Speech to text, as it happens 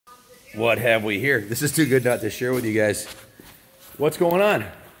What have we here? This is too good not to share with you guys. What's going on?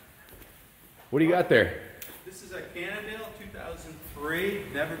 What do you got there? This is a Cannondale 2003.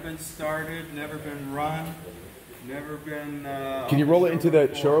 Never been started, never been run, never been. Can you roll it into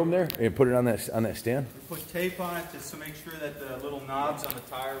the showroom there and put it on that stand? We put tape on it just to make sure that the little knobs on the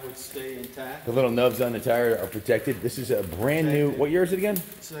tire would stay intact. The little nubs on the tire are protected. This is a brand new. What year is it again?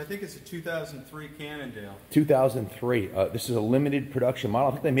 So I think it's a 2003 Cannondale. 2003. This is a limited production model.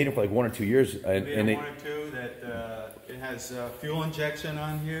 I think they made it for like 1 or 2 years. And they, 1 or 2 that it has fuel injection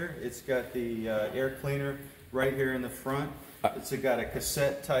on here. It's got the air cleaner right here in the front. It's got a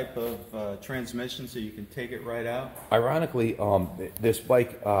cassette type of transmission, so you can take it right out. Ironically, this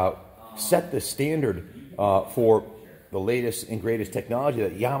bike set the standard for the latest and greatest technology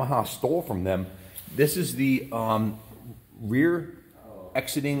that Yamaha stole from them. This is the rear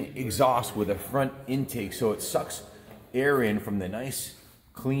exiting exhaust with a front intake, so it sucks air in from the nice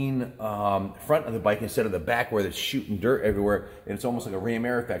clean front of the bike instead of the back where it's shooting dirt everywhere, and it's almost like a ram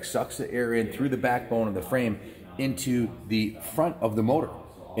air effect. Sucks the air in through the backbone of the frame into the front of the motor,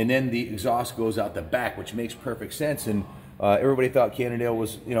 and then the exhaust goes out the back, which makes perfect sense. And everybody thought Cannondale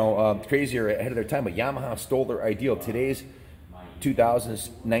was, you know, crazy or ahead of their time, but Yamaha stole their ideal. Today's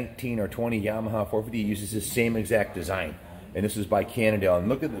 2019 or 20 Yamaha 450 uses the same exact design, and this is by Cannondale. And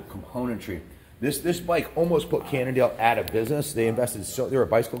look at the componentry. This bike almost put Cannondale out of business. They invested they're a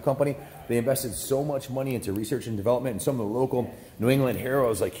bicycle company. They invested so much money into research and development, and some of the local New England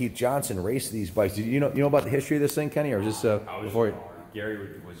heroes like Keith Johnson raced these bikes. Did you know about the history of this thing, Kenny, or is this before you? Gary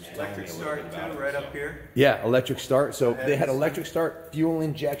was electric start too, right up here. Yeah, electric start. So they had electric start, fuel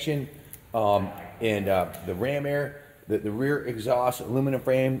injection, and the ram air, the rear exhaust, aluminum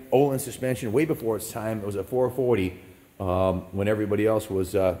frame, Ohlins suspension. Way before its time, it was a 440 when everybody else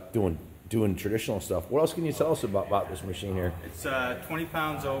was doing traditional stuff. What else can you tell us about this machine here? It's 20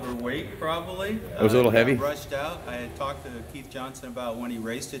 pounds overweight, probably. It was a little heavy? Rushed out. I had talked to Keith Johnson about when he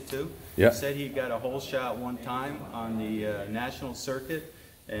raced it too. Yeah. He said he got a whole shot one time on the national circuit.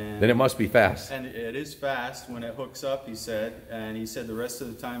 And then it must be fast. And it is fast when it hooks up, he said. And he said the rest of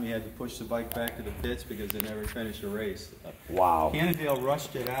the time he had to push the bike back to the pits because they never finished a race. Wow. Cannondale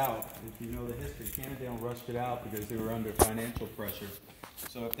rushed it out. If you know the history, Cannondale rushed it out because they were under financial pressure.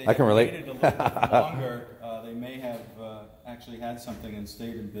 So if they had waited a little bit longer, they may have actually had something and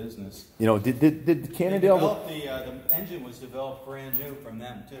stayed in business. You know, did Cannondale... The engine was developed brand new from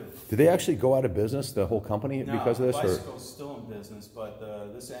them too. Did they actually go out of business, the whole company, because of this? No, bicycle's still in business,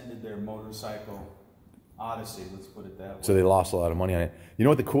 but this ended their motorcycle odyssey, let's put it that way. So they lost a lot of money on it. You know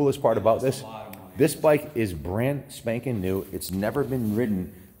what the coolest part about this? This bike is brand spanking new. It's never been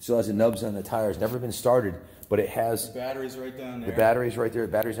ridden. Still has the nubs on the tires. Never been started. But it has... The battery's right down there. The battery's right there.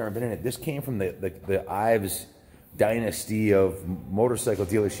 The battery's never been in it. This came from the Ives dynasty of motorcycle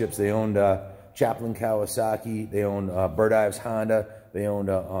dealerships. They owned Chaplin Kawasaki. They owned Bird Ives Honda. They owned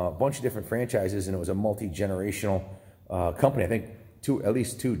a bunch of different franchises, and it was a multi-generational company. I think at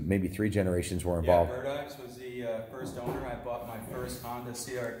least two, maybe 3 generations were involved. Yeah, Bird Ives was the first owner. I bought my first Honda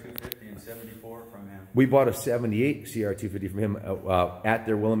CR250 in '74 from him. We bought a '78 CR250 from him at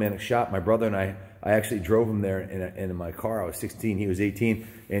their Willimantic shop. My brother and I actually drove him there in my car. I was 16, he was 18,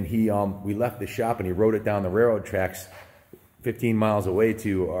 and we left the shop and he rode it down the railroad tracks 15 miles away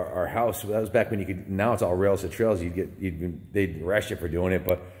to our house. That was back when you could. Now it's all rails to trails. They'd arrest you for doing it,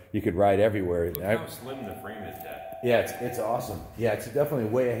 but you could ride everywhere. Look how slim the frame is, Dad. Yeah, it's awesome. Yeah, it's definitely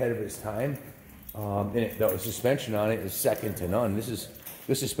way ahead of its time. And the suspension on it is second to none.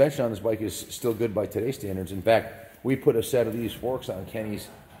 The suspension on this bike is still good by today's standards. In fact, we put a set of these forks on Kenny's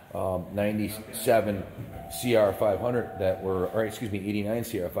 97 CR500 that were, or excuse me, 89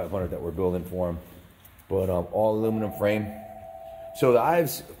 CR500 that we're building for him. But all aluminum frame. So the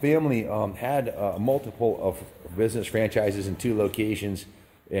Ives family had a multiple of business franchises in 2 locations,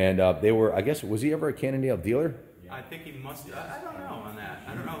 and they were, I guess, was he ever a Cannondale dealer? I think he must. I don't know on that.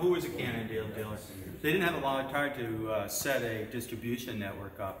 I don't know who was a Cannondale dealer. They didn't have a lot of time to set a distribution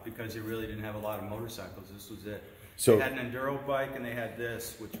network up because they really didn't have a lot of motorcycles. This was it. So they had an enduro bike and they had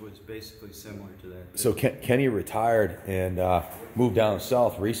this, which was basically similar to that. So Kenny retired and moved down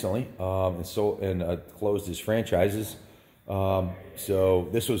south recently, and closed his franchises. So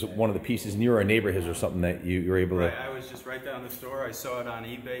this was one of the pieces, and you were a neighbor of his or something that you were able to... Right, I was just right down the store. I saw it on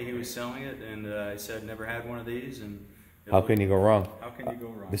eBay. He was selling it, and I said, never had one of these. And how can you go wrong? How can you go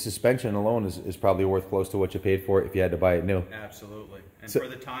wrong? The suspension alone is probably worth close to what you paid for it if you had to buy it new. Absolutely. And for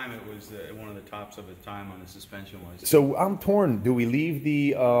the time, it was one of the tops of its time on the suspension-wise. So I'm torn. Do we leave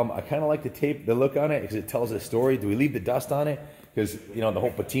the... I kind of like the tape, the look on it, because it tells a story. Do we leave the dust on it because you know the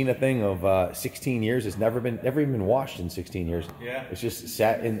whole patina thing of 16 years has never even been washed in 16 years. Yeah. It's just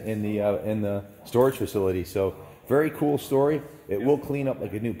sat in the storage facility. So very cool story. It will clean up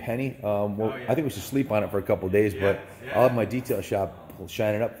like a new penny. I think we should sleep on it for a couple of days, but I'll have my detail shop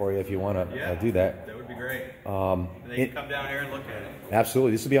shine it up for you if you want to do that. That would be great. They can come down here and look at it.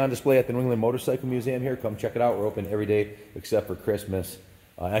 Absolutely. This will be on display at the New England Motorcycle Museum here. Come check it out. We're open every day except for Christmas.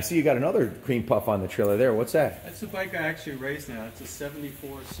 I see you got another cream puff on the trailer there. What's that? That's the bike I actually race now. It's a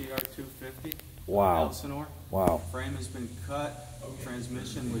 74 CR250. Wow. Elsinore. Wow. Frame has been cut.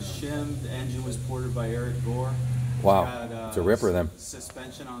 Transmission was shimmed. The engine was ported by Eric Gore. Wow. It's a ripper then.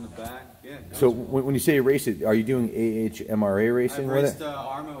 Suspension on the back. Yeah. So when you say you race it, are you doing AHMRA racing with it?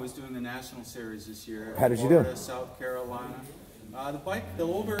 Arma was doing the National Series this year. How did you Florida, do? South Carolina. The bike, the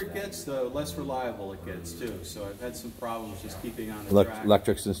older it gets, the less reliable it gets too. So I've had some problems just keeping on the track.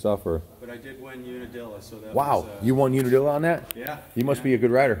 Electrics and stuff, or? But I did win Unadilla, so that wow, was, you won Unadilla on that? Yeah. You must be a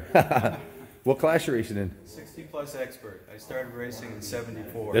good rider. What class you racing in? 60 plus expert. I started racing in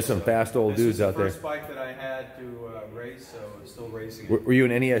 74. There's some fast old dudes out there. This was the first bike that I had to race, so I'm still racing it. Were you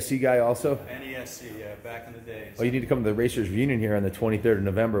an NESC guy also? NESC, yeah, back in the days. Oh, you need to come to the Racers Reunion here on the 23rd of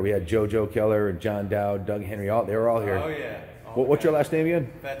November. We had JoJo Keller and John Dowd, Doug Henry, they were all here. Oh, yeah. What's your last name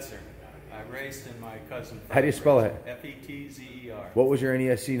again? Fetzer. I raced in my cousin. How do you spell it? Fetzer. What was your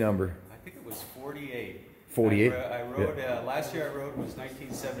NESC number? I think it was 48. 48? I rode, last year I rode was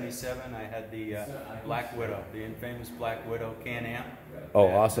 1977. I had the Black Widow, the infamous Black Widow Can-Am. Oh,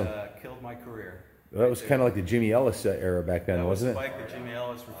 awesome. Killed my career. That was kind of like the Jimmy Ellis era back then, wasn't it? That was the bike that Jimmy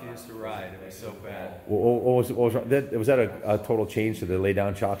Ellis refused to ride. It was so bad. What was wrong? Was that a total change to the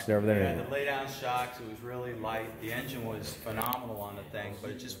lay-down shocks and everything? Yeah, the lay-down shocks, it was really light. The engine was phenomenal on the thing, but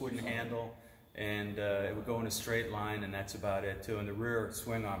it just wouldn't handle. And it would go in a straight line, and that's about it too. And the rear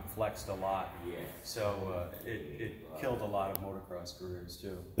swing arm flexed a lot, so it killed a lot of motocross careers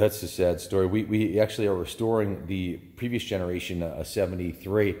too. That's a sad story. We actually are restoring the previous generation, a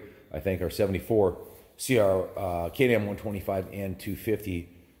 73, I think, or 74 CR Can-Am 125 and 250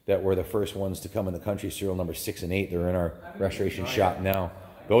 that were the first ones to come in the country. Serial number 6 and 8. They're in our restoration shop now.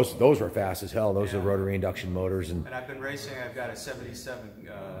 Those were fast as hell. Those are rotary induction motors. And I've been racing. I've got a 77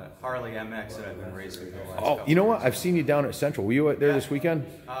 Harley MX that I've been racing. You know what? I've seen you down at Central. Were you there this weekend?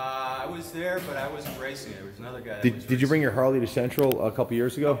 I was there, but I wasn't racing. There was another guy. Did you bring your Harley to Central a couple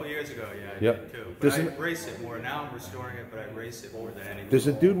years ago? A couple years ago, yeah. I did too. But I race it more. Now I'm restoring it, but I race it more than anything. There's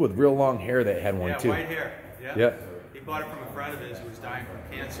a dude with real long hair that had one too. Yeah, white hair. Yeah. He bought it from a friend of his who was dying from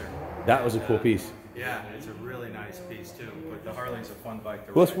cancer. That was a cool piece. Yeah, it's a really nice piece too. But the Harley's a fun bike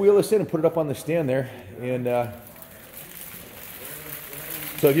to ride. Let's wheel this in and put it up on the stand there. And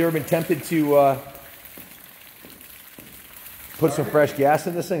so, have you ever been tempted to put some fresh gas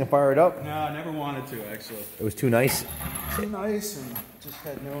in this thing and fire it up? No, I never wanted to actually. It was too nice. Too nice, and just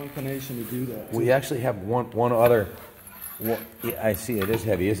had no inclination to do that. We actually have one other. Yeah, I see it is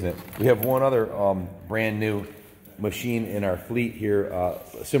heavy, isn't it? We have one other brand new machine in our fleet here, a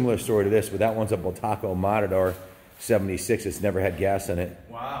similar story to this, but that one's a Bultaco Matador 76. It's never had gas in it.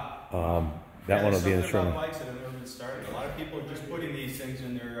 Wow. That one will be in the trim. trim. Bikes that have never been started. A lot of people are just putting these things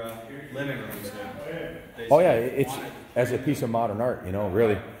in their living rooms now. Oh yeah, it's as a piece of modern art, you know,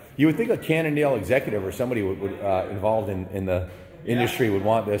 really. You would think a Cannondale executive or somebody would involved in the industry would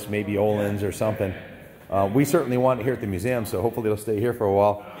want this, maybe Ohlins or something. We certainly want it here at the museum, so hopefully it'll stay here for a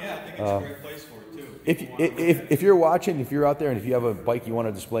while. Yeah, I think it's a great place for it too. If you're watching, if you're out there and if you have a bike you want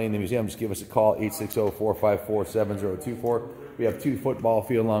to display in the museum, just give us a call, 860-454-7024. We have 2 football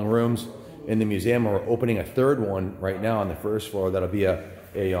field long rooms in the museum. We're opening a 3rd one right now on the 1st floor. That'll be a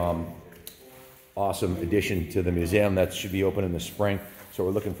awesome addition to the museum. That should be open in the spring. So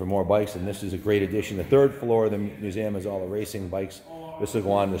we're looking for more bikes, and this is a great addition. The 3rd floor of the museum is all the racing bikes. This will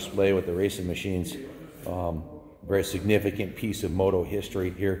go on display with the racing machines. Very significant piece of moto history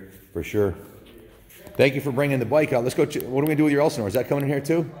here for sure. Thank you for bringing the bike out. Let's go. What are we going to do with your Elsinore? Is that coming in here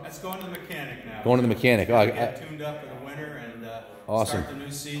too? That's going to the mechanic now. Going to the mechanic. Get tuned up for the winter and awesome. Start the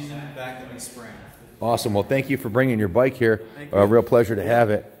new season back in the spring. Awesome. Well, thank you for bringing your bike here. Thank you. A real pleasure to have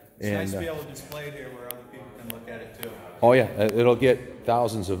it. It's nice to be able to display it here where other people can look at it too. Oh yeah, it'll get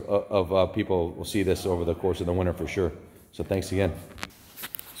thousands of people will see this over the course of the winter for sure. So thanks again.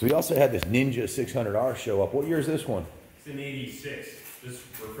 So we also had this Ninja 600R show up. What year is this one? It's an 86. This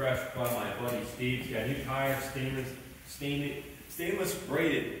refreshed by my buddy Steve. He's got new tires, stainless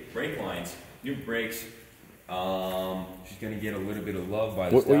braided brake lines, new brakes. She's going to get a little bit of love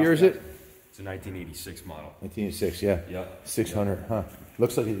by the What year is it? It's a 1986 model. 1986, yeah. Yep. 600, huh?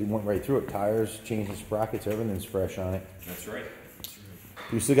 Looks like it went right through it. Tires, chains and sprockets, everything's fresh on it. That's right.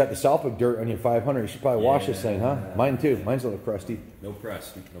 You still got the Southwick dirt on your 500. You should probably wash this thing, huh? Mine too. Mine's a little crusty. No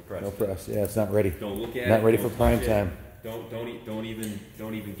press. No press. No press. Yeah, it's not ready. Don't look at it. Not ready for prime time. Don't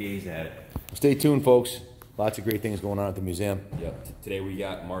even gaze at it. Stay tuned, folks. Lots of great things going on at the museum. Yep. Today we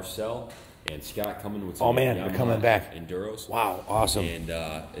got Marcel and Scott coming with some oh man, they're coming back. Enduros. Wow, awesome. And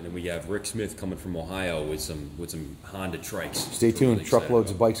then we have Rick Smith coming from Ohio with some Honda trikes. Stay tuned. Really Truckloads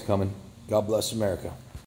of bikes coming. God bless America.